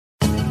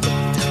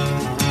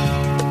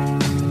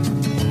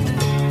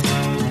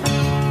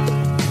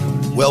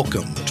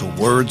Welcome to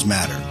Words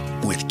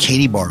Matter with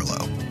Katie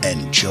Barlow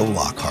and Joe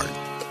Lockhart.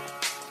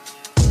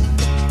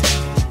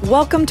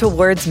 Welcome to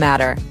Words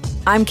Matter.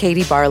 I'm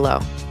Katie Barlow.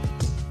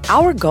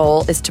 Our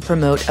goal is to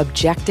promote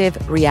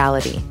objective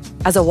reality.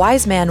 As a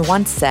wise man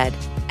once said,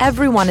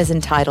 everyone is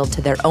entitled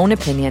to their own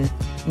opinion,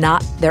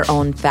 not their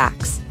own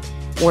facts.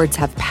 Words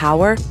have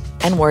power,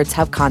 and words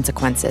have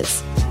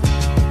consequences.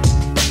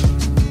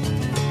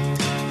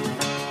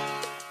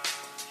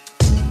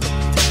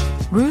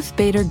 Ruth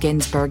Bader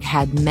Ginsburg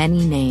had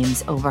many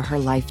names over her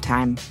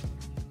lifetime.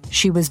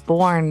 She was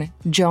born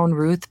Joan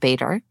Ruth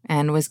Bader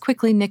and was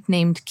quickly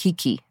nicknamed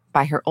Kiki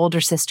by her older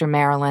sister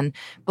Marilyn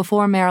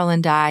before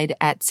Marilyn died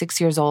at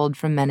 6 years old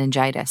from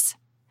meningitis.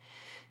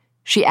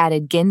 She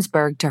added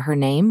Ginsburg to her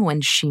name when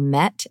she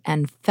met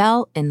and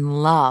fell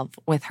in love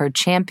with her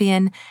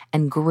champion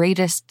and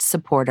greatest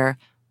supporter,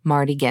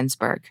 Marty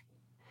Ginsburg.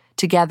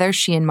 Together,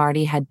 she and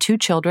Marty had 2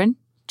 children,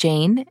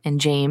 Jane and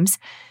James,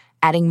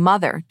 adding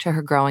mother to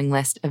her growing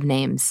list of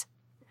names.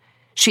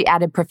 She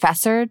added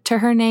professor to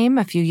her name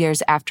a few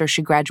years after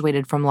she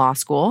graduated from law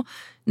school.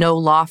 No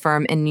law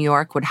firm in New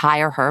York would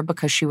hire her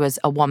because she was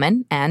a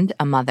woman and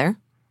a mother.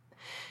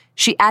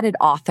 She added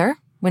author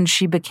when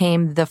she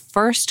became the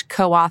first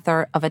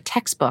co-author of a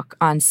textbook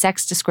on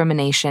sex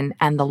discrimination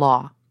and the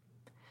law.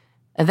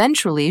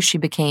 Eventually, she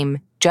became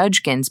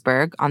Judge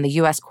Ginsburg on the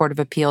U.S. Court of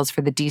Appeals for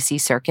the D.C.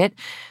 Circuit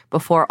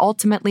before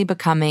ultimately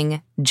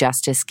becoming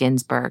Justice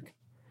Ginsburg.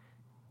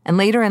 And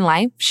later in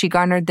life, she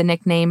garnered the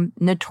nickname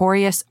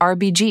Notorious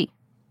RBG,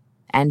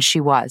 and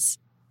she was.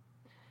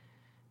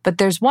 But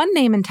there's one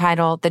name and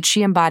title that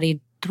she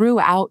embodied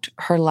throughout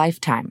her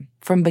lifetime,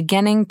 from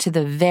beginning to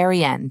the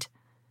very end.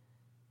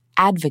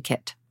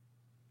 Advocate.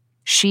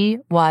 She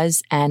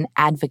was an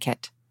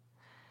advocate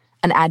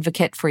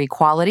for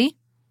equality,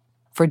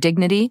 for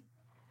dignity,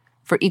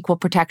 for equal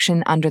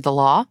protection under the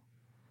law.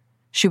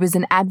 She was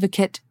an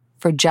advocate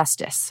for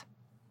justice.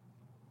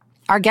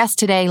 Our guest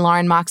today,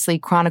 Lauren Moxley,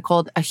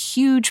 chronicled a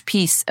huge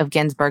piece of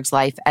Ginsburg's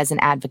life as an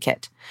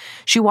advocate.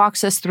 She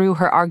walks us through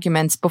her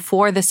arguments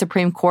before the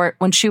Supreme Court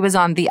when she was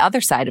on the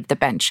other side of the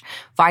bench,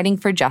 fighting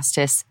for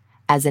justice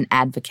as an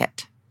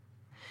advocate.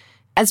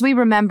 As we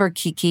remember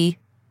Kiki,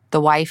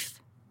 the wife,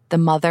 the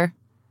mother,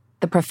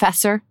 the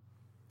professor,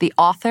 the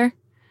author,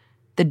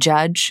 the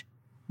judge,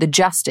 the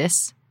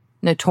justice,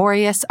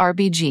 Notorious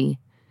RBG,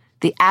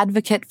 the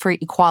advocate for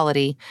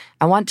equality,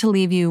 I want to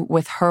leave you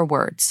with her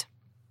words.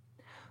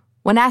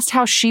 When asked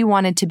how she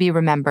wanted to be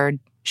remembered,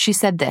 she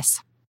said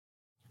this: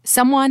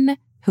 someone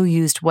who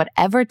used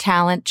whatever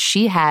talent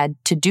she had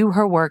to do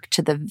her work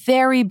to the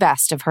very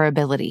best of her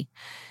ability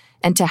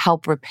and to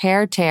help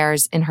repair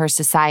tears in her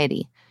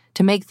society,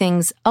 to make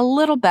things a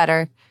little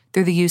better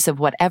through the use of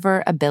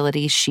whatever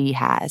ability she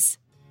has.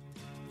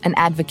 An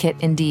advocate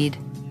indeed.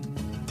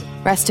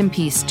 Rest in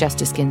peace,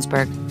 Justice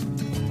Ginsburg.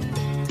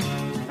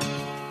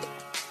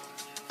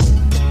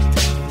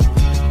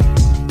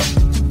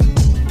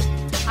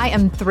 I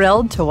am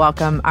thrilled to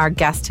welcome our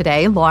guest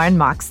today, Lauren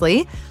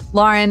Moxley.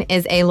 Lauren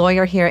is a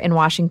lawyer here in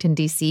Washington,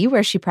 D.C.,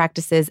 where she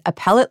practices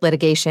appellate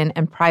litigation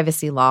and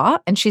privacy law,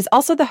 and she's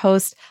also the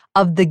host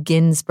of the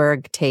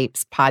Ginsburg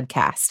Tapes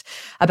podcast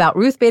about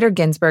Ruth Bader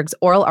Ginsburg's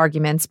oral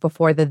arguments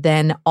before the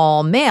then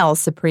all-male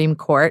Supreme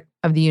Court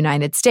of the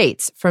United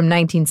States from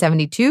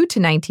 1972 to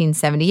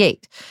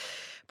 1978,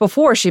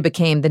 before she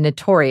became the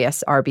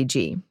notorious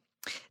RBG.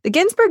 The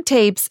Ginsburg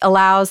Tapes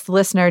allows the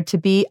listener to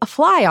be a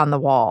fly on the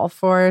wall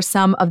for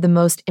some of the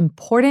most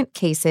important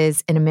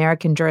cases in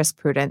American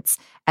jurisprudence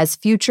as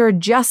future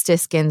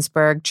Justice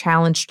Ginsburg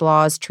challenged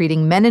laws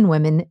treating men and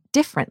women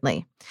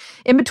differently.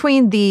 In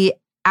between the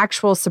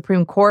actual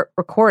Supreme Court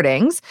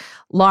recordings,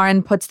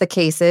 Lauren puts the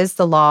cases,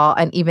 the law,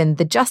 and even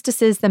the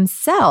justices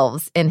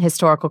themselves in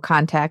historical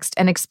context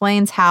and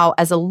explains how,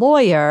 as a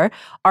lawyer,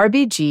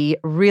 RBG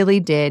really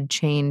did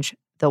change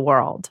the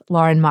world.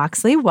 Lauren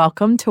Moxley,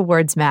 welcome to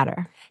Words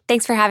Matter.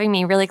 Thanks for having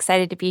me. Really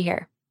excited to be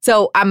here.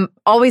 So I'm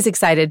always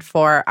excited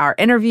for our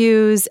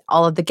interviews,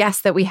 all of the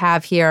guests that we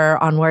have here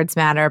on Words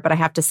Matter. But I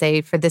have to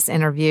say, for this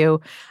interview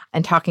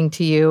and talking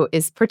to you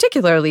is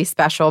particularly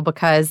special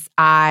because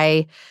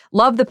I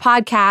love the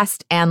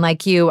podcast. And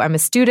like you, I'm a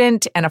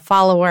student and a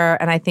follower.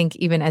 And I think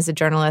even as a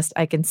journalist,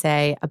 I can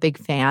say a big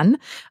fan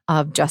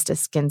of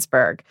Justice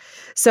Ginsburg.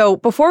 So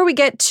before we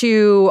get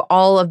to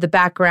all of the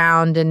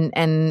background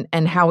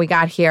and how we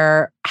got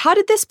here, how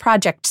did this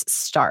project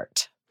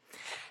start?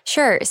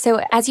 Sure.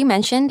 So as you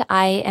mentioned,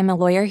 I am a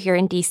lawyer here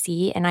in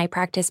D.C., and I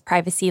practice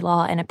privacy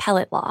law and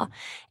appellate law.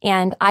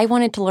 And I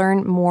wanted to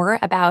learn more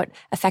about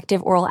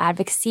effective oral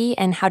advocacy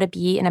and how to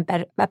be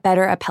a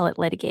better appellate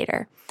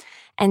litigator.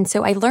 And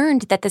so I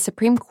learned that the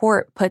Supreme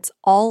Court puts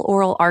all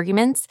oral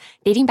arguments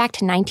dating back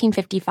to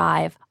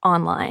 1955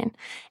 online.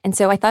 And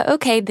so I thought,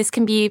 okay, this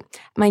can be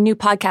my new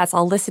podcast.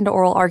 I'll listen to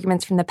oral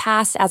arguments from the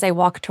past as I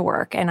walk to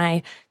work. And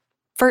I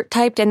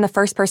typed in the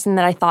first person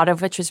that I thought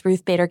of, which was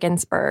Ruth Bader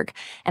Ginsburg.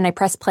 And I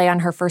pressed play on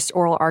her first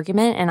oral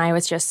argument. And I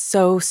was just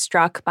so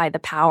struck by the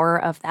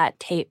power of that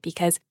tape,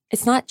 because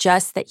it's not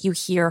just that you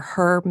hear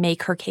her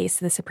make her case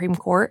to the Supreme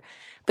Court,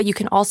 but you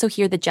can also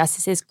hear the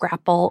justices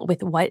grapple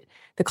with what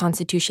the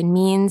Constitution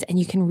means. And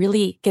you can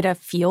really get a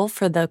feel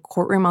for the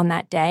courtroom on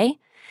that day.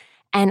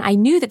 And I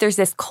knew that there's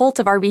this cult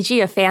of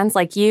RBG, of fans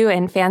like you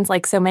and fans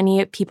like so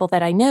many people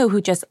that I know who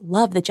just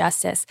love the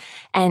justice.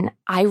 And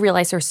I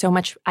realized there's so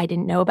much I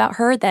didn't know about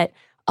her that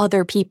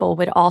other people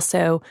would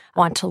also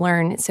want to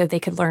learn so they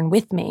could learn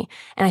with me.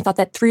 And I thought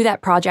that through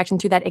that project and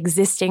through that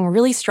existing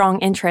really strong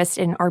interest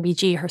in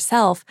RBG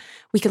herself,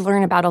 we could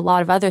learn about a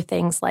lot of other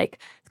things like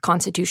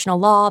constitutional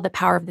law, the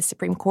power of the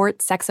Supreme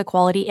Court, sex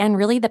equality, and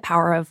really the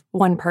power of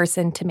one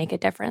person to make a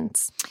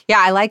difference. Yeah,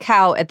 I like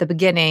how at the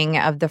beginning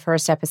of the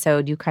first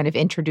episode, you kind of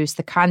introduce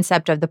the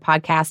concept of the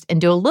podcast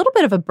and do a little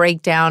bit of a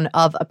breakdown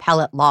of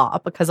appellate law,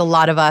 because a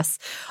lot of us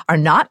are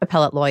not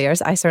appellate lawyers.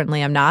 I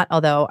certainly am not,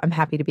 although I'm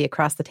happy to be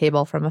across the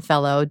table from a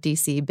fellow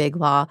DC big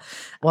law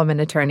woman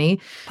attorney.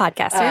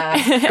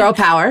 Podcaster. Girl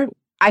power.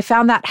 I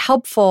found that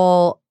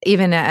helpful,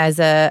 even as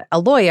a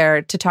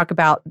lawyer, to talk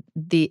about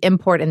the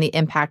import and the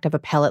impact of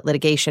appellate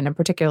litigation, and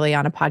particularly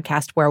on a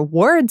podcast where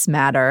words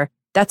matter.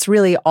 That's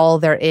really all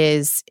there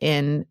is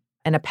in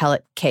an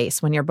appellate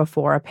case when you're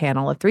before a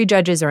panel of 3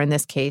 judges, or in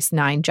this case,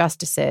 9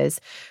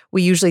 justices.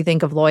 We usually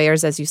think of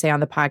lawyers, as you say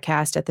on the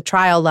podcast, at the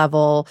trial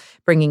level,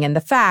 bringing in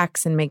the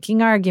facts and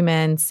making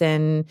arguments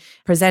and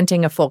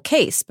presenting a full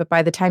case. But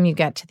by the time you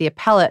get to the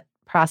appellate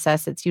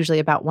process, it's usually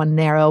about one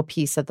narrow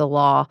piece of the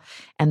law,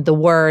 and the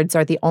words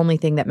are the only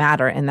thing that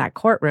matter in that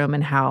courtroom,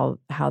 and how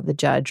the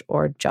judge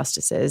or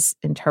justices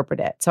interpret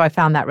it. So I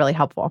found that really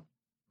helpful.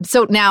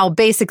 So now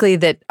basically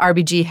that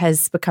RBG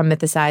has become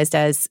mythicized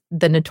as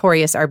the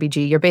notorious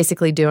RBG. You're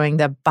basically doing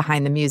the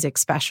behind the music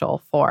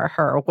special for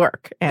her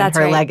work and That's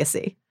her right.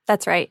 legacy.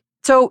 That's right.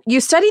 So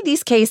you studied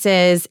these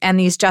cases and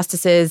these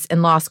justices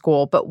in law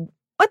school, but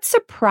what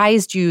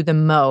surprised you the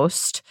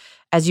most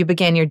as you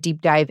began your deep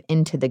dive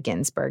into the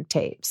Ginsburg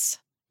tapes?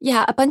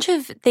 Yeah, a bunch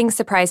of things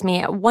surprised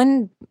me.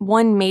 One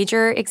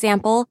major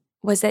example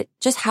was that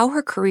just how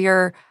her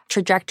career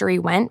trajectory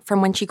went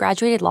from when she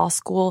graduated law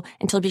school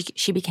until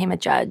she became a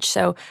judge.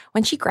 So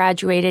when she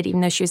graduated,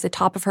 even though she was the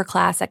top of her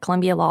class at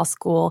Columbia Law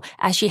School,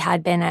 as she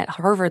had been at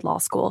Harvard Law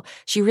School,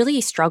 she really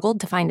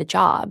struggled to find a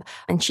job.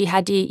 And she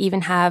had to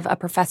even have a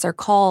professor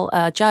call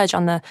a judge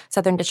on the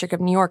Southern District of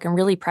New York and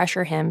really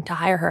pressure him to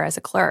hire her as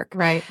a clerk.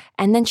 Right.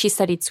 And then she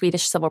studied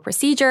Swedish civil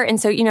procedure.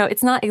 And so,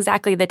 it's not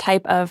exactly the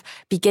type of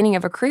beginning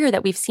of a career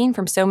that we've seen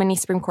from so many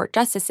Supreme Court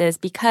justices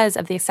because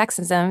of the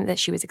sexism that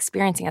she was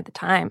experiencing at the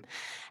time.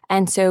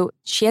 And so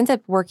she ends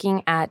up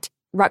working at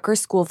Rutgers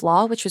School of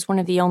Law, which was one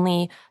of the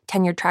only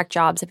tenured track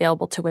jobs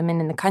available to women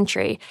in the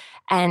country.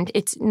 And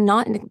it's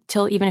not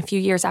until even a few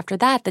years after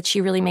that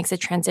she really makes a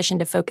transition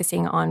to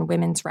focusing on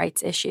women's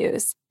rights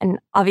issues. And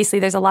obviously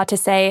there's a lot to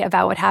say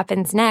about what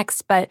happens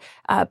next, but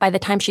by the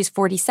time she's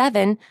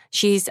 47,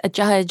 she's a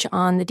judge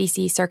on the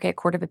D.C. Circuit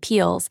Court of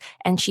Appeals,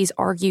 and she's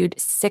argued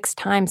 6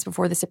 times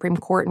before the Supreme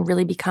Court and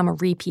really become a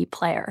repeat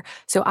player.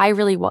 So I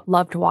really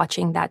loved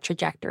watching that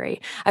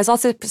trajectory. I was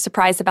also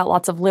surprised about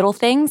lots of little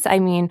things. I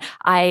mean,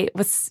 I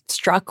was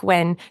struck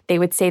when they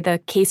would say the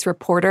case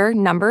reporter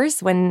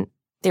numbers when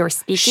they were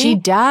speaking. She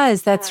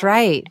does. That's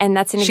right. And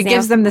that's an example. She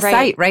gives them the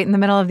site right in the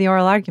middle of the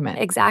oral argument.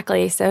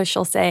 Exactly. So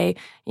she'll say,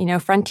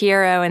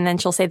 Frontiero, and then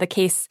she'll say the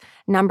case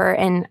number.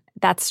 And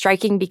that's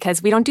striking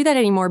because we don't do that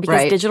anymore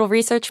because digital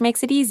research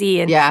makes it easy.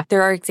 And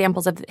there are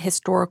examples of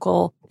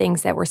historical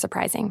things that were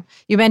surprising.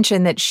 You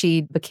mentioned that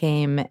she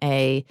became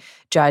a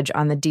judge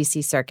on the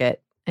D.C.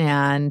 Circuit.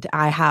 And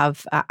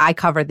I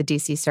cover the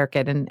DC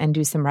Circuit and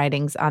do some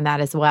writings on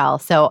that as well.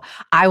 So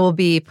I will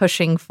be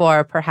pushing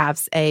for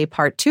perhaps a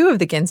part 2 of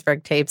the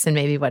Ginsburg tapes and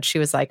maybe what she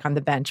was like on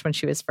the bench when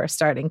she was first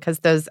starting, because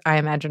those, I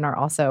imagine, are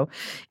also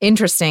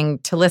interesting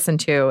to listen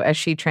to as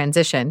she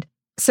transitioned.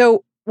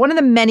 So one of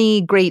the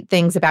many great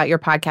things about your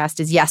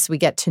podcast is, yes, we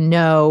get to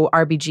know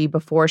RBG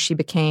before she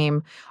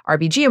became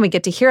RBG, and we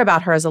get to hear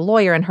about her as a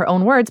lawyer in her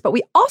own words, but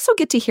we also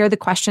get to hear the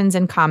questions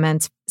and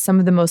comments some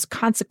of the most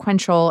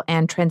consequential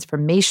and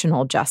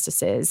transformational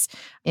justices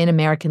in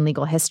American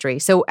legal history.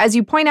 So as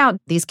you point out,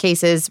 these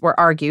cases were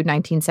argued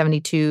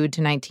 1972 to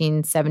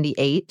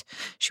 1978.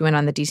 She went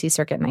on the D.C.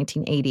 Circuit in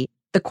 1980.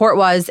 The court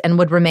was and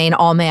would remain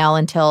all-male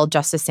until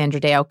Justice Sandra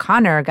Day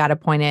O'Connor got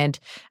appointed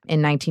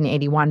in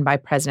 1981 by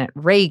President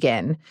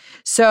Reagan.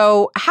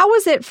 So how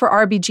was it for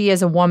RBG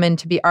as a woman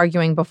to be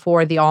arguing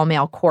before the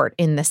all-male court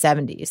in the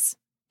 70s?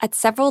 At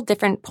several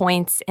different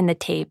points in the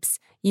tapes,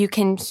 you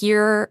can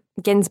hear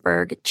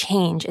Ginsburg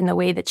change in the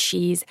way that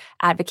she's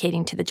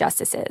advocating to the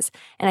justices.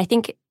 And I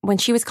think when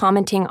she was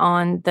commenting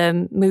on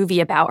the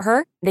movie about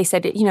her, they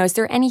said, is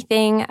there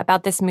anything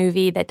about this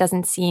movie that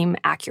doesn't seem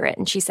accurate?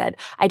 And she said,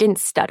 I didn't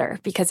stutter,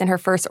 because in her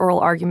first oral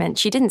argument,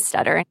 she didn't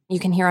stutter. You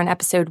can hear on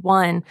episode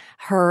 1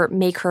 her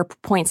make her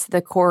points to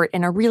the court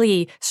in a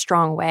really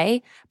strong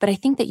way. But I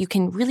think that you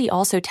can really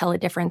also tell a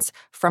difference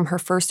from her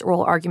first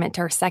oral argument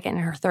to her second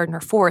and her third and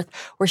her fourth,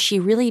 where she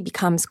really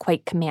becomes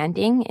quite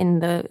commanding in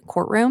the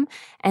courtroom.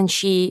 And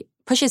she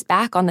pushes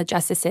back on the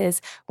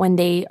justices when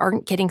they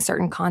aren't getting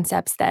certain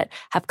concepts that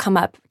have come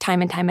up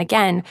time and time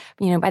again.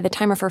 By the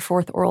time of her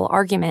fourth oral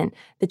argument,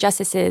 the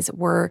justices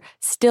were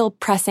still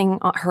pressing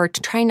on her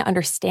to trying to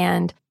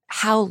understand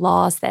how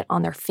laws that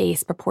on their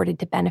face purported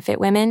to benefit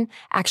women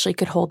actually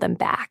could hold them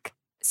back.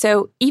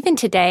 So even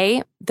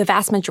today, the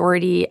vast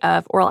majority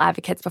of oral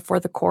advocates before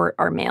the court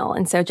are male.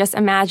 And so just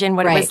imagine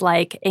what it was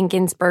like in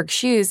Ginsburg's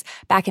shoes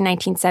back in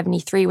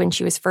 1973 when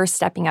she was first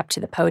stepping up to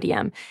the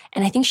podium.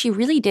 And I think she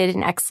really did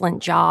an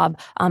excellent job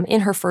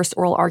in her first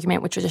oral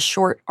argument, which was a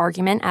short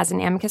argument as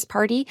an amicus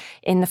party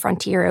in the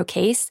Frontiero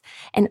case.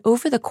 And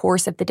over the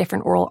course of the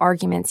different oral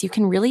arguments, you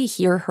can really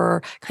hear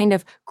her kind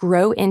of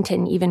grow into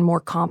an even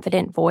more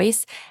confident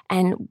voice.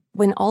 And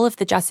when all of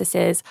the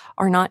justices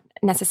are not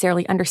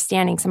necessarily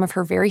understanding some of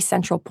her very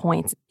central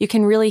points, you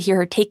can really hear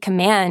her take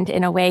command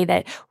in a way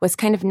that was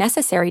kind of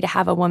necessary to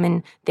have a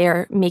woman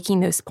there making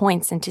those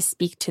points and to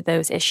speak to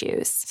those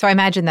issues. So I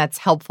imagine that's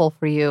helpful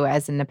for you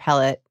as an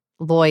appellate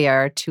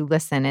lawyer to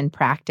listen and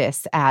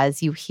practice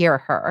as you hear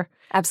her.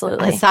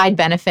 Absolutely. A side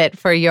benefit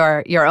for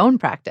your own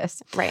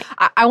practice. Right.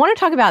 I want to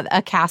talk about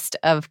a cast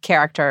of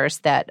characters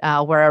that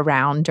were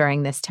around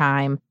during this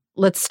time.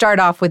 Let's start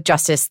off with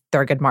Justice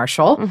Thurgood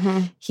Marshall.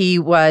 Mm-hmm. He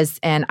was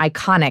an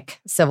iconic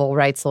civil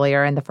rights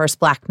lawyer and the first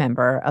Black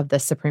member of the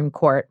Supreme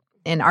Court.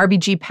 And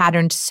RBG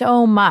patterned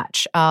so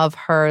much of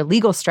her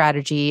legal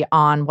strategy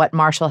on what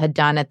Marshall had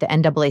done at the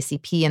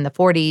NAACP in the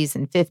 40s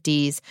and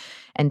 50s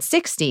and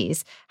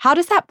 60s. How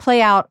does that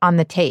play out on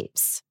the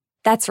tapes?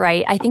 That's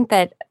right. I think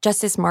that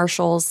Justice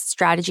Marshall's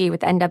strategy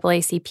with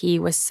NAACP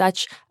was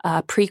such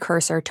a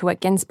precursor to what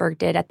Ginsburg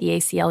did at the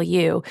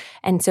ACLU.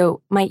 And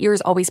so my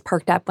ears always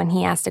perked up when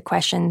he asked a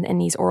question in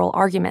these oral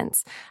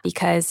arguments,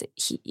 because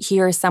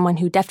here is someone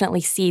who definitely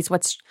sees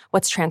what's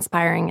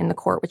transpiring in the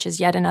court, which is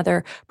yet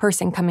another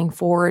person coming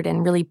forward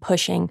and really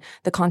pushing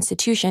the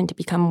Constitution to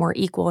become more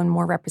equal and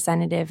more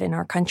representative in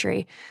our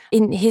country.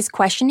 In his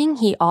questioning,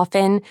 he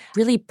often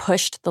really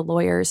pushed the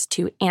lawyers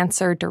to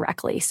answer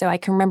directly. So I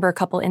can remember a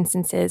couple instances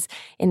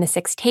in the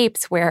 6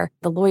 tapes where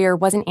the lawyer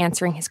wasn't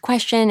answering his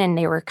question and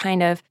they were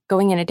kind of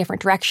going in a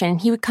different direction.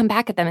 He would come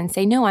back at them and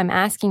say, no, I'm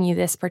asking you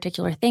this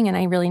particular thing and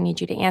I really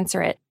need you to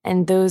answer it.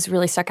 And those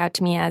really stuck out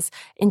to me as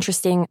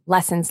interesting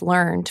lessons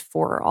learned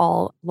for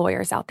all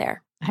lawyers out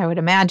there. I would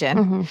imagine.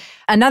 Mm-hmm.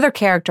 Another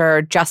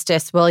character,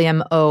 Justice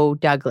William O.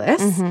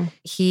 Douglas. Mm-hmm.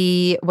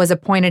 He was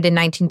appointed in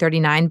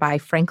 1939 by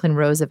Franklin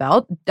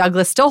Roosevelt.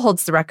 Douglas still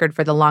holds the record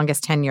for the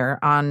longest tenure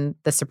on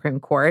the Supreme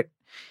Court.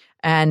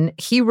 And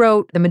he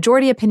wrote the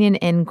majority opinion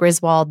in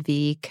Griswold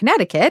v.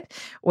 Connecticut,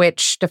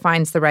 which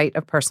defines the right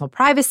of personal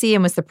privacy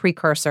and was the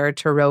precursor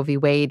to Roe v.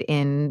 Wade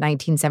in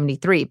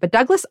 1973. But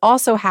Douglas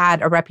also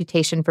had a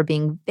reputation for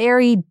being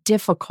very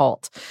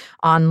difficult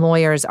on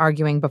lawyers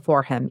arguing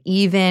before him,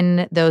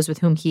 even those with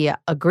whom he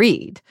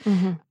agreed.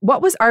 Mm-hmm.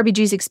 What was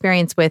RBG's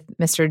experience with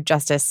Mr.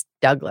 Justice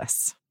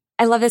Douglas?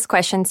 I love this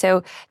question.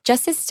 So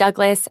Justice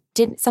Douglas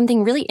did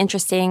something really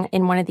interesting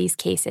in one of these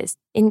cases.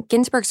 In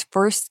Ginsburg's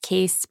first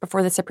case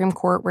before the Supreme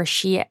Court, where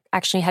she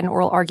actually had an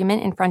oral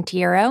argument in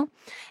Frontiero,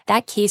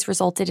 that case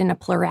resulted in a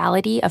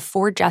plurality of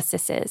 4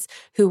 justices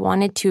who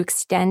wanted to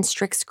extend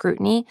strict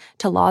scrutiny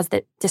to laws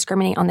that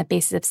discriminate on the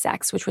basis of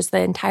sex, which was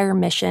the entire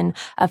mission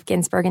of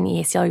Ginsburg and the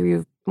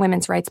ACLU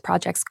Women's Rights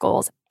Project's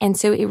goals. And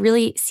so it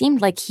really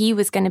seemed like he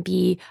was going to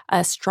be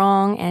a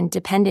strong and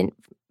dependent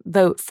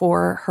vote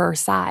for her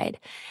side.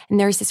 And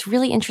there's this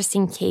really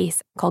interesting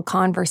case called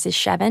Kahn versus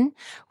Shevin,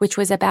 which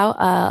was about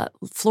a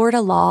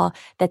Florida law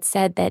that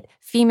said that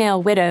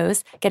female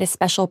widows get a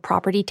special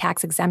property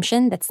tax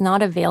exemption that's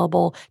not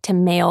available to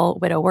male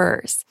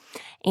widowers.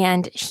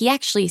 And he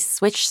actually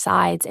switched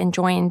sides and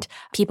joined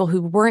people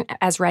who weren't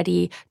as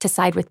ready to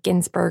side with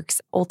Ginsburg's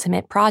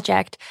ultimate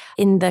project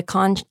in the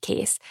Kahn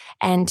case.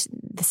 And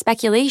the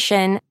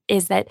speculation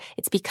is that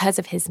it's because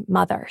of his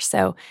mother.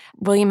 So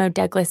William O.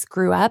 Douglas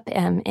grew up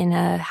in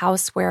a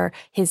house where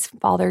his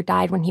father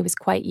died when he was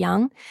quite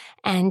young.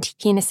 And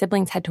he and his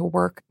siblings had to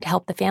work to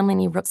help the family,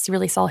 and he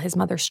really saw his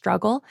mother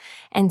struggle.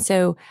 And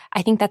so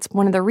I think that's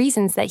one of the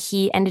reasons that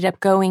he ended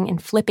up going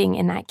and flipping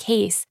in that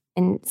case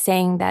and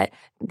saying that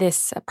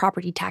this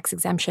property tax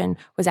exemption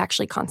was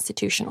actually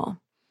constitutional.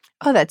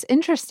 Oh, that's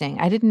interesting.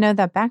 I didn't know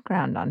that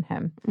background on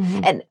him.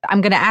 Mm-hmm. And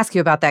I'm going to ask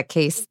you about that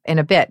case in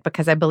a bit,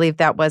 because I believe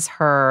that was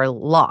her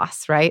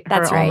loss, right?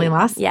 That's her right. only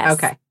loss? Yes.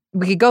 Okay.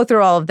 we could go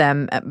through all of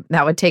them.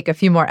 That would take a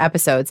few more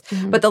episodes.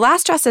 But the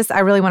last justice I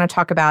really want to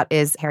talk about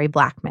is Harry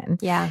Blackmun.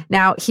 Yeah.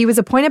 Now, he was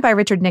appointed by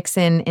Richard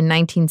Nixon in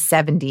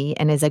 1970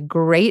 and is a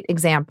great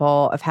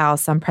example of how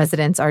some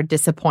presidents are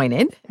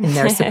disappointed in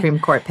their Supreme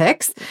Court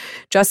picks.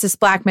 Justice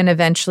Blackmun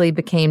eventually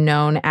became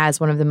known as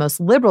one of the most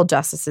liberal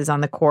justices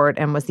on the court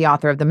and was the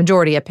author of the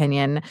majority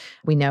opinion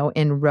we know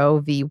in Roe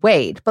v.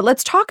 Wade. But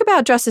let's talk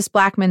about Justice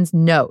Blackmun's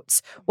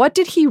notes. What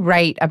did he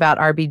write about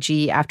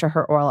RBG after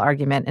her oral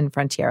argument in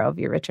Frontiero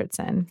v. Richardson?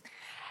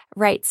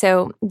 Right.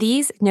 So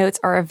these notes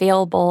are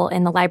available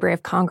in the Library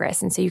of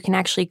Congress. And so you can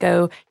actually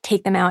go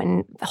take them out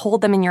and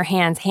hold them in your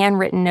hands,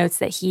 handwritten notes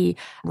that he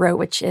wrote,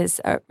 which is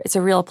it's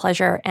a real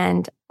pleasure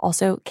and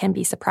also can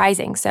be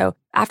surprising. So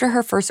after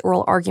her first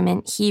oral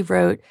argument, he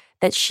wrote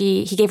that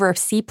he gave her a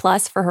C+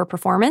 for her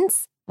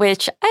performance,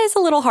 which is a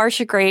little harsh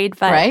a grade.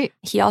 But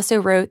he also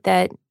wrote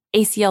that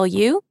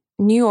ACLU,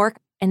 New York,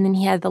 and then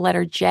he had the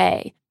letter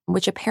J,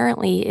 which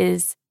apparently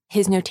is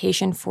his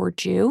notation for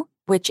Jew,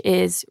 which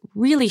is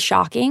really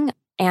shocking.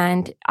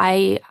 And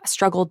I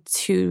struggled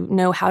to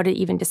know how to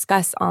even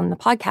discuss on the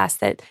podcast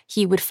that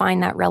he would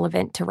find that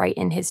relevant to write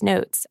in his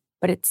notes.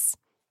 But it's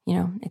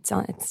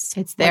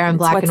there in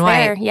black and white.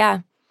 There.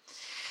 Yeah.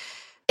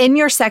 In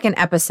your second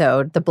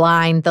episode, The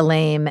Blind, the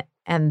Lame,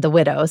 and the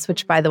Widows,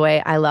 which, by the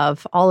way, I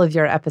love all of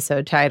your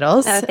episode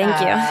titles. Oh,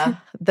 thank you.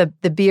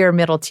 The beer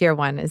middle tier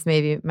one is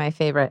maybe my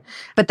favorite.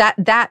 But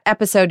that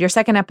episode, your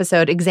second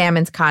episode,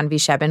 examines Khan v.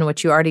 Sheben,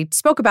 which you already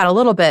spoke about a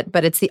little bit,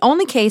 but it's the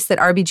only case that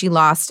RBG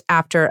lost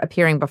after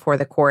appearing before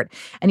the court.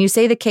 And you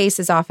say the case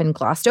is often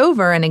glossed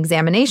over in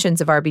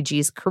examinations of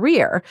RBG's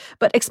career.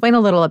 But explain a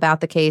little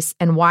about the case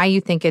and why you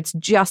think it's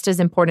just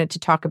as important to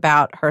talk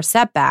about her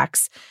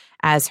setbacks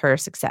as her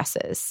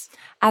successes.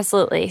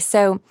 Absolutely.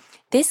 So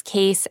this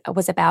case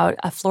was about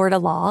a Florida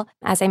law,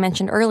 as I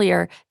mentioned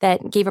earlier,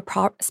 that gave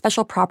a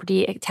special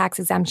property tax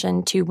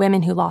exemption to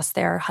women who lost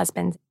their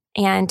husbands.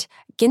 And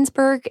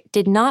Ginsburg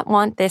did not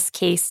want this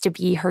case to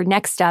be her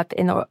next step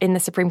in the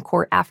Supreme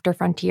Court after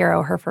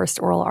Frontiero, her first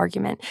oral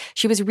argument.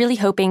 She was really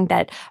hoping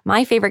that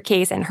my favorite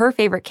case and her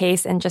favorite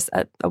case and just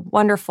a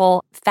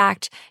wonderful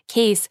fact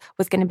case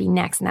was going to be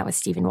next, and that was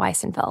Stephen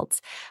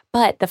Weissenfeld's.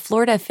 But the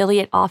Florida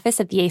affiliate office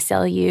of the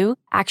ACLU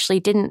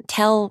actually didn't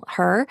tell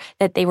her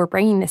that they were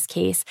bringing this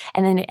case,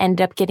 and then it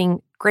ended up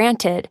getting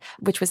granted,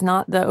 which was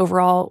not the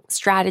overall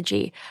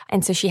strategy.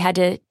 And so she had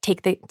to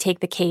take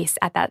the case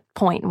at that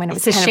point when it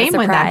was kind of a surprise. It's a shame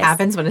when that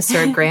happens, when a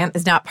cert grant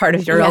is not part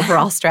of your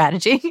overall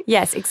strategy.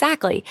 Yes,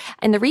 exactly.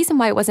 And the reason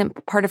why it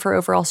wasn't part of her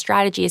overall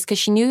strategy is because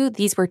she knew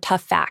these were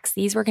tough facts.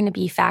 These were going to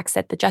be facts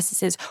that the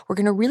justices were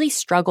going to really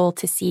struggle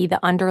to see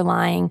the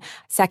underlying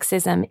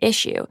sexism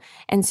issue.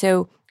 And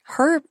so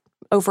her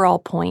overall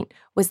point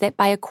was that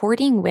by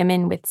according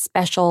women with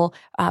special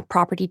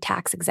property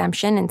tax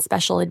exemption and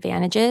special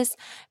advantages,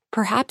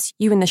 perhaps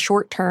you in the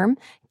short term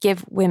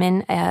give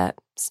women a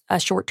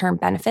short-term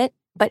benefit,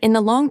 but in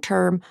the long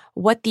term,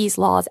 what these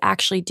laws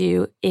actually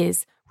do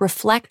is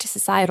reflect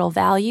societal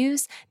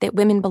values that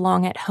women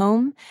belong at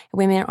home,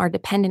 women are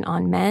dependent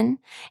on men,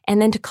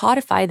 and then to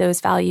codify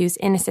those values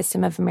in a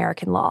system of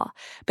American law.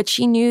 But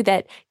she knew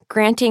that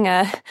granting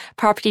a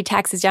property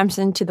tax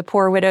exemption to the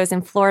poor widows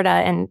in Florida,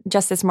 and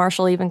Justice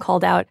Marshall even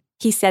called out,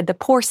 he said the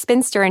poor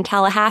spinster in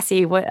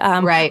Tallahassee was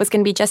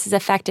going to be just as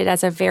affected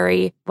as a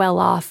very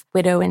well-off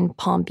widow in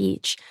Palm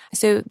Beach.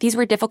 So these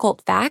were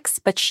difficult facts,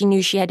 but she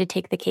knew she had to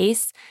take the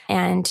case.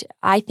 And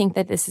I think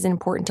that this is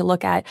important to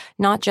look at,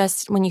 not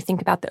just when you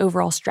think about the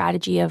overall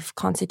strategy of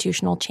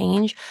constitutional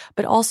change,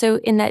 but also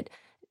in that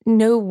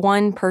no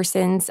one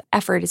person's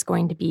effort is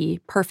going to be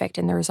perfect,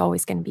 and there's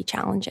always going to be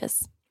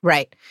challenges.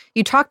 Right.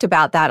 You talked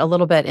about that a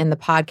little bit in the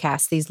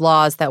podcast, these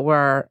laws that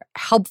were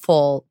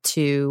helpful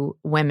to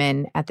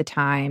women at the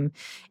time.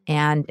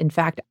 And in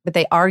fact, but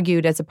they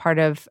argued as a part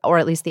of, or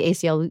at least the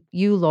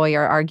ACLU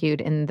lawyer argued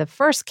in the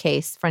first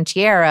case,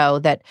 Frontiero,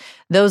 that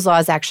those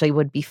laws actually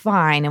would be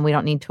fine and we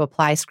don't need to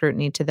apply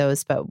scrutiny to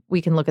those, but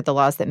we can look at the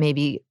laws that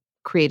maybe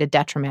create a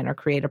detriment or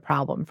create a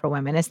problem for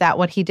women. Is that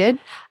what he did?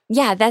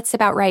 Yeah, that's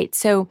about right.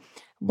 So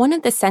one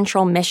of the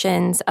central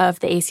missions of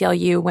the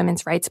ACLU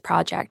Women's Rights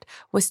Project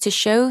was to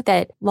show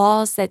that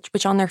laws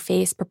which on their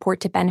face purport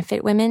to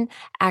benefit women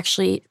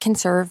actually can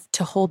serve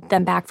to hold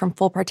them back from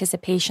full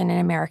participation in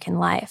American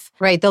life.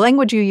 Right. The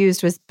language you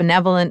used was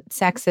benevolent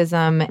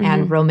sexism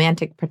and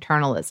romantic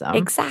paternalism.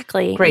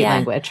 Exactly. Great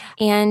language.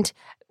 And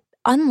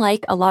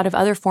unlike a lot of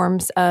other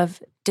forms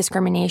of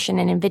discrimination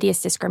and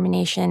invidious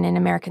discrimination in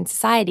American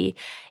society,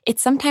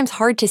 it's sometimes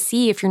hard to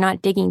see, if you're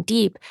not digging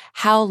deep,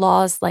 how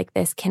laws like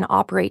this can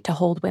operate to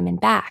hold women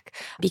back.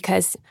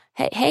 Because,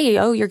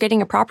 you're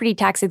getting a property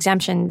tax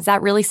exemption. Is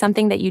that really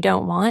something that you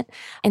don't want?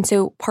 And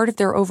so part of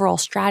their overall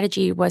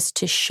strategy was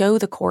to show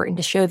the court and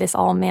to show this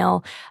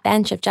all-male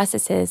bench of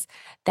justices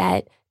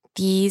that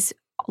these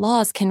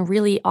laws can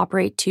really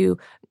operate to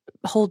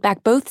hold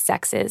back both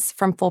sexes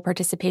from full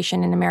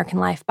participation in American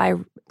life by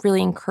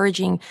really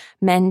encouraging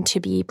men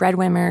to be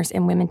breadwinners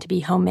and women to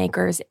be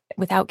homemakers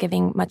without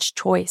giving much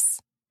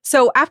choice.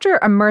 So after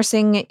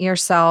immersing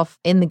yourself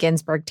in the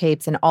Ginsburg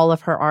tapes and all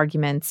of her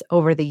arguments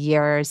over the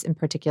years, in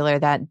particular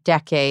that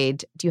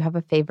decade, do you have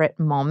a favorite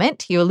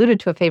moment? You alluded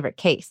to a favorite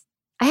case.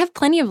 I have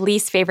plenty of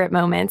least favorite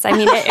moments. I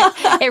mean,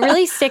 it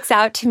really sticks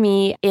out to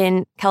me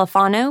in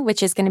Califano,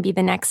 which is going to be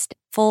the next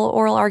full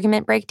oral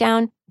argument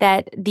breakdown,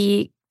 that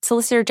the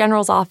Solicitor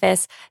General's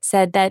office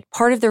said that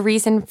part of the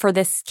reason for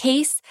this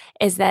case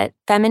is that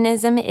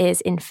feminism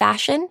is in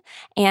fashion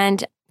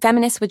and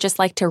feminists would just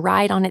like to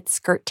ride on its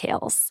skirt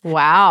tails.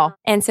 Wow.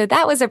 And so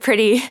that was a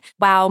pretty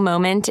wow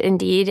moment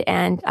indeed,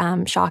 and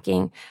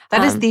shocking.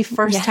 That is the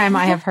first time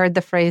I have heard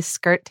the phrase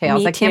skirt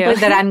tails. I can't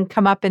believe that hadn't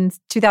come up in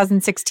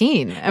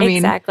 2016.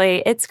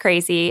 Exactly. It's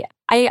crazy.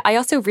 I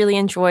also really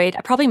enjoyed,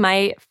 probably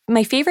my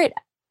favorite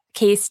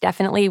case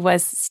definitely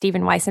was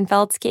Stephen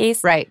Weissenfeld's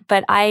case. Right.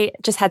 But I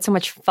just had so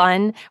much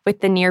fun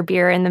with the near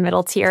beer in the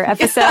middle tier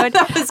episode.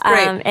 That was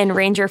great. And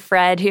Ranger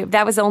Fred,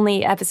 that was the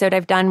only episode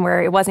I've done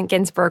where it wasn't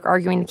Ginsburg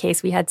arguing the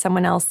case. We had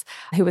someone else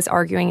who was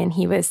arguing, and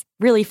he was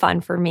really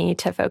fun for me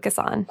to focus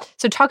on.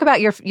 So talk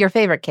about your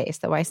favorite case,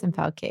 the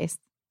Weissenfeld case.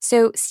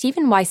 So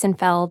Stephen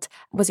Weissenfeld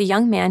was a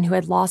young man who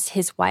had lost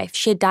his wife.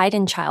 She had died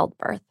in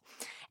childbirth.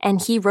 And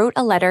he wrote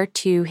a letter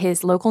to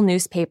his local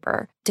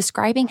newspaper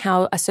describing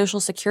how a Social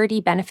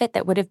Security benefit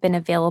that would have been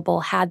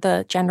available had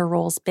the gender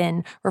roles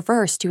been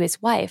reversed to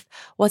his wife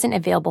wasn't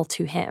available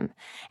to him.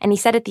 And he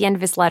said at the end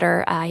of his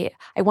letter, I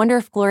wonder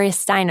if Gloria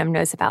Steinem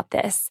knows about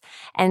this.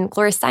 And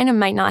Gloria Steinem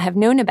might not have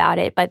known about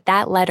it, but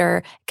that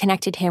letter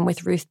connected him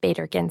with Ruth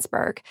Bader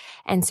Ginsburg.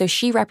 And so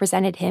she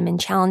represented him in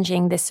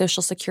challenging this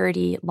Social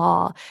Security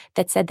law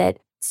that said that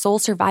sole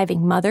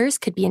surviving mothers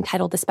could be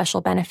entitled to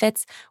special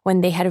benefits when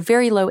they had a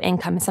very low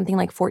income, something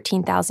like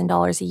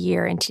 $14,000 a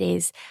year in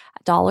today's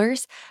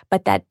dollars,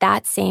 but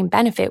that same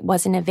benefit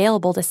wasn't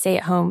available to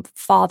stay-at-home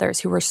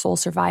fathers who were sole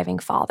surviving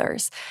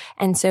fathers.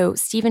 And so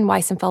Stephen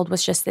Weissenfeld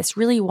was just this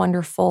really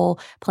wonderful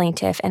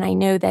plaintiff, and I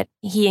know that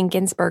he and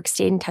Ginsburg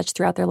stayed in touch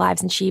throughout their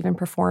lives, and she even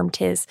performed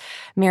his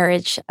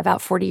marriage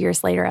about 40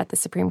 years later at the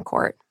Supreme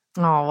Court.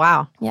 Oh,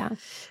 wow. Yeah.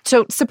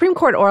 So Supreme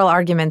Court oral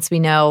arguments, we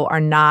know, are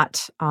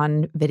not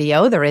on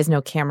video. There is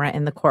no camera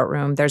in the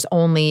courtroom. There's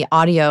only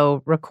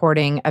audio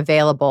recording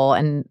available.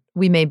 And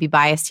we may be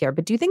biased here,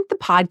 but do you think the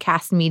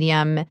podcast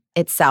medium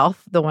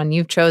itself, the one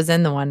you've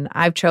chosen, the one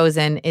I've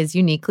chosen, is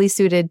uniquely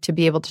suited to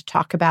be able to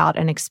talk about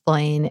and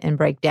explain and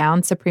break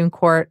down Supreme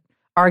Court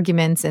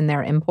arguments and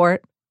their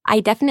import? I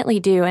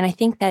definitely do. And I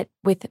think that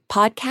with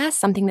podcasts,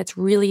 something that's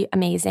really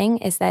amazing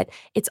is that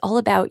it's all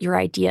about your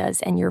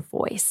ideas and your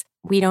voice.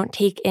 We don't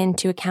take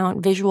into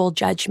account visual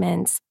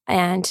judgments,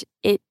 and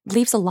it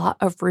leaves a lot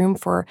of room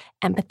for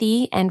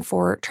empathy and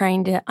for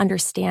trying to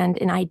understand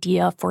an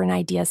idea for an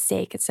idea's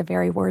sake. It's a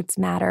very words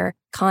matter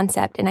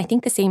concept. And I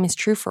think the same is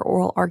true for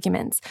oral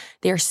arguments.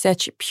 They're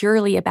such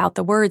purely about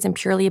the words and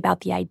purely about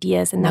the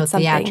ideas. And that's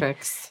something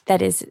theatrics.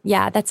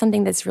 That's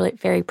something that's really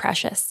very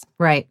precious.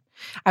 Right.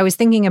 I was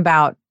thinking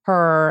about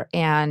her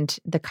and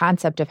the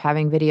concept of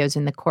having videos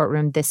in the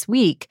courtroom this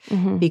week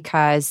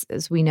because,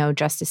 as we know,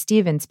 Justice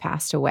Stevens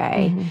passed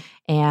away.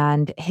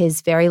 And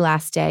his very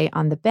last day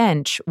on the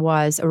bench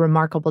was a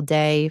remarkable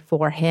day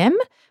for him,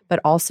 but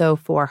also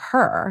for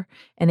her.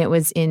 And it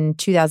was in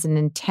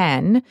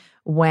 2010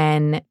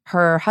 when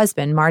her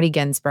husband, Marty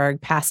Ginsburg,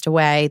 passed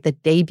away the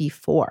day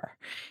before.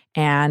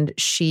 And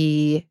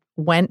she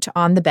went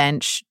on the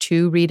bench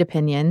to read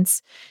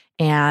opinions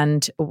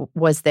and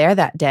was there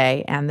that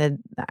day. And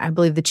I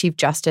believe the Chief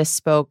Justice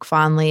spoke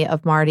fondly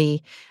of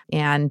Marty,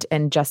 and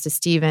Justice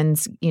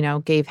Stevens,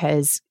 gave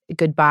his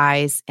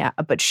goodbyes.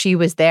 But she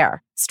was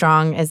there,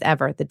 strong as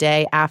ever, the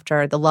day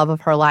after the love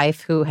of her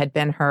life, who had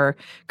been her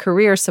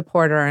career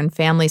supporter and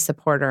family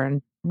supporter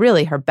and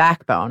really her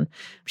backbone.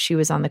 She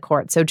was on the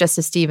court. So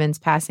Justice Stevens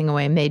passing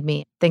away made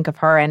me think of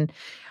her and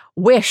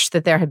wish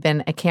that there had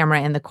been a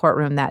camera in the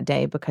courtroom that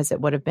day, because it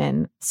would have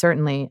been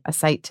certainly a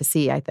sight to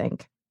see, I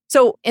think.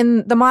 So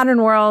in the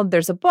modern world,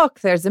 there's a book,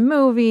 there's a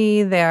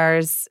movie,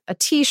 there's a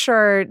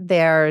T-shirt,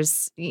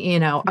 there's, a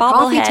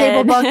coffee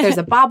table book, there's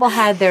a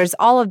bobblehead, there's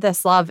all of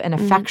this love and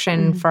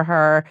affection for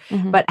her.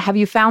 But have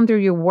you found through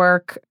your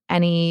work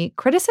any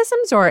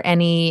criticisms or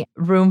any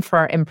room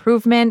for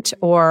improvement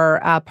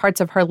or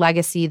parts of her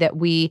legacy that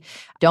we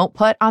don't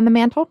put on the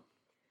mantle?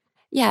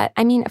 Yeah,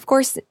 I mean, of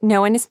course,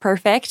 no one is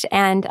perfect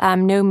and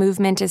no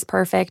movement is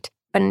perfect,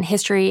 but in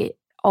history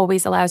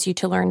always allows you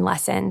to learn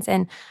lessons.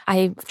 And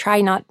I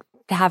try not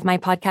to have my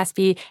podcast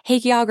be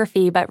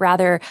hagiography, but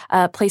rather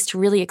a place to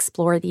really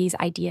explore these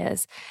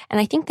ideas. And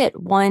I think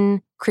that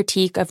one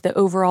critique of the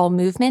overall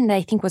movement that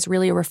I think was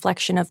really a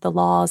reflection of the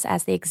laws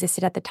as they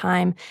existed at the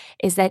time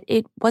is that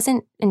it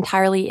wasn't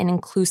entirely an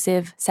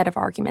inclusive set of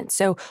arguments.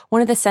 So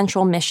one of the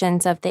central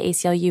missions of the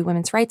ACLU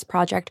Women's Rights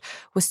Project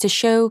was to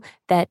show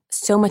that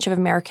so much of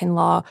American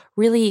law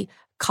really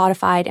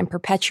codified and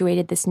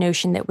perpetuated this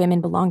notion that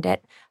women belonged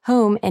at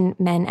home and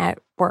men at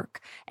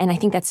work. And I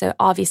think that's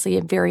obviously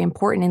a very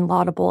important and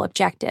laudable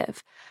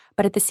objective.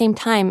 But at the same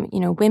time,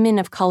 women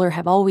of color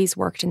have always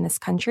worked in this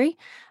country.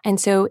 And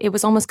so it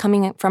was almost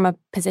coming from a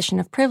position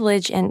of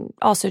privilege and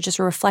also just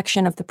a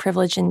reflection of the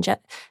privilege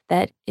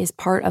that is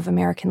part of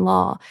American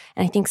law.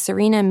 And I think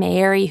Serena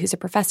Mayeri, who's a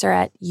professor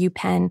at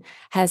UPenn,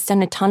 has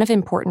done a ton of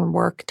important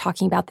work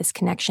talking about this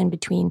connection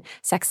between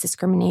sex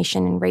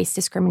discrimination and race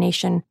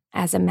discrimination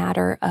as a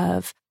matter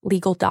of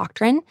legal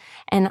doctrine.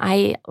 And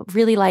I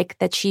really like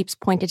that she's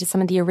pointed to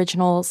some of the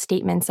original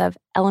statements of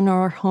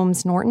Eleanor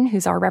Holmes Norton,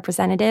 who's our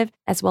representative,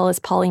 as well as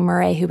Polly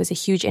Murray, who was a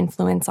huge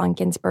influence on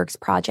Ginsburg's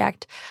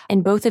project.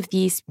 And both of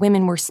these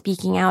women were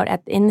speaking out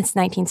in this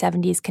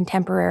 1970s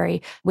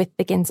contemporary with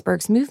the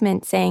Ginsburg's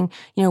movement, saying,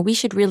 we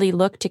should really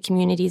look to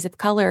communities of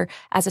color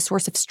as a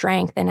source of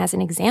strength and as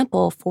an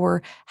example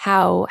for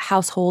how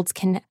households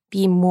can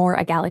be more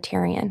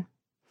egalitarian.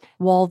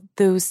 While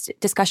those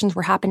discussions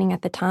were happening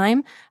at the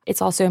time,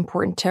 it's also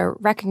important to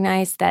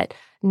recognize that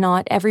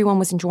not everyone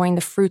was enjoying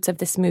the fruits of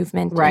this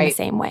movement in the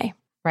same way.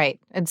 Right.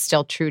 It's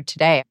still true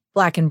today.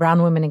 Black and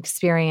brown women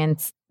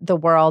experience the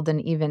world and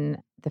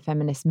even the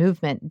feminist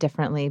movement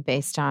differently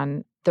based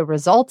on the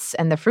results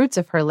and the fruits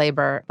of her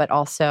labor, but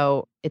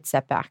also its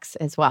setbacks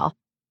as well.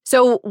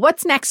 So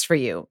what's next for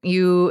you?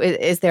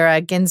 Is there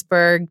a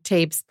Ginsburg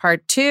Tapes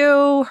Part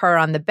 2, her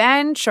on the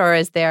bench, or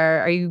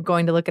are you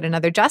going to look at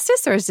another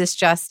justice, or is this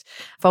just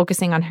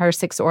focusing on her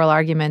 6 oral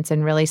arguments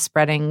and really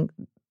spreading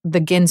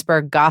the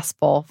Ginsburg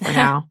gospel for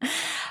now?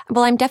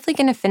 Well, I'm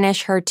definitely going to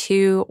finish her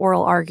 2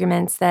 oral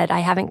arguments that I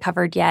haven't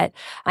covered yet.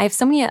 I have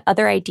so many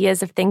other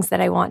ideas of things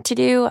that I want to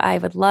do. I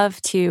would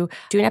love to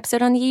do an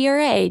episode on the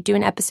ERA, do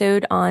an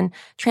episode on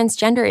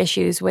transgender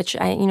issues, which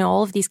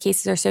all of these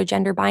cases are so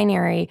gender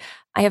binary.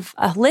 I have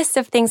a list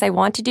of things I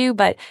want to do,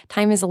 but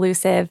time is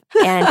elusive.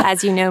 And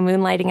as you know,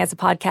 moonlighting as a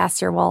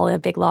podcaster while a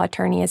big law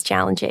attorney is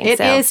challenging. It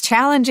is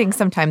challenging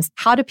sometimes.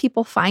 How do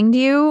people find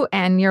you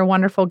and your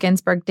wonderful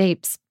Ginsburg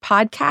Tapes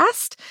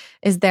podcast?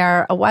 Is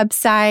there a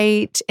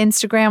website,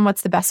 Instagram?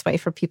 What's the best way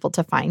for people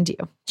to find you?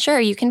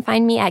 Sure. You can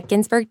find me at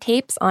Ginsburg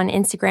Tapes on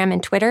Instagram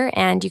and Twitter.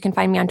 And you can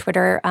find me on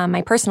Twitter,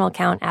 my personal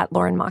account at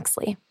Lauren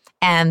Moxley.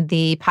 And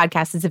the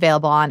podcast is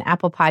available on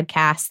Apple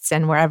Podcasts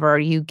and wherever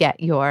you get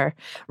your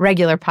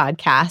regular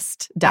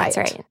podcast diet. That's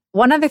right.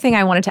 One other thing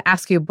I wanted to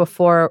ask you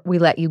before we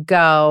let you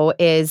go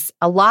is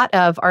a lot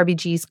of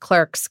RBG's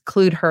clerks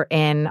clued her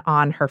in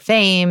on her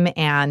fame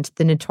and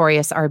the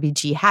notorious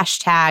RBG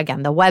hashtag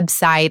and the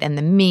website and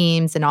the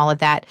memes and all of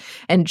that.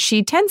 And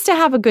she tends to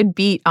have a good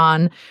beat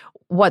on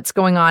what's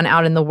going on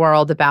out in the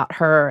world about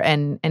her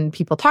and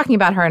people talking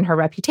about her and her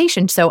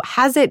reputation. So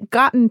has it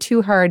gotten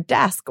to her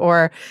desk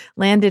or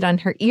landed on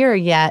her ear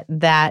yet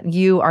that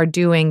you are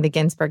doing the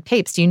Ginsburg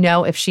Tapes? Do you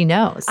know if she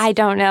knows? I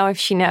don't know if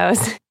she knows.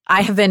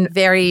 I have been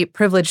very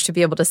privileged to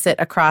be able to sit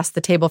across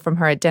the table from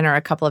her at dinner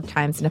a couple of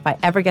times. And if I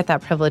ever get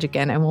that privilege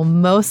again, I will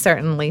most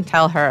certainly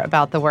tell her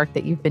about the work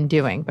that you've been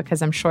doing,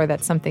 because I'm sure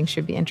that's something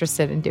she'd be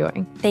interested in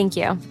doing. Thank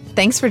you.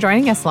 Thanks for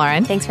joining us,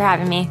 Lauren. Thanks for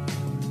having me.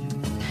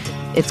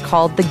 It's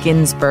called The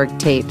Ginsburg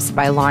Tapes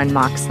by Lauren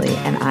Moxley,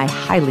 and I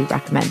highly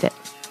recommend it.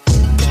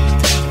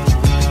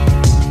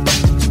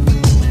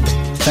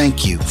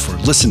 Thank you for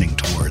listening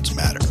to Words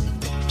Matter.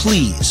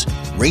 Please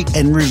rate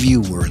and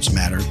review Words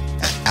Matter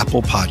at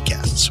Apple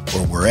Podcasts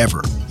or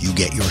wherever you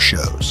get your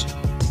shows.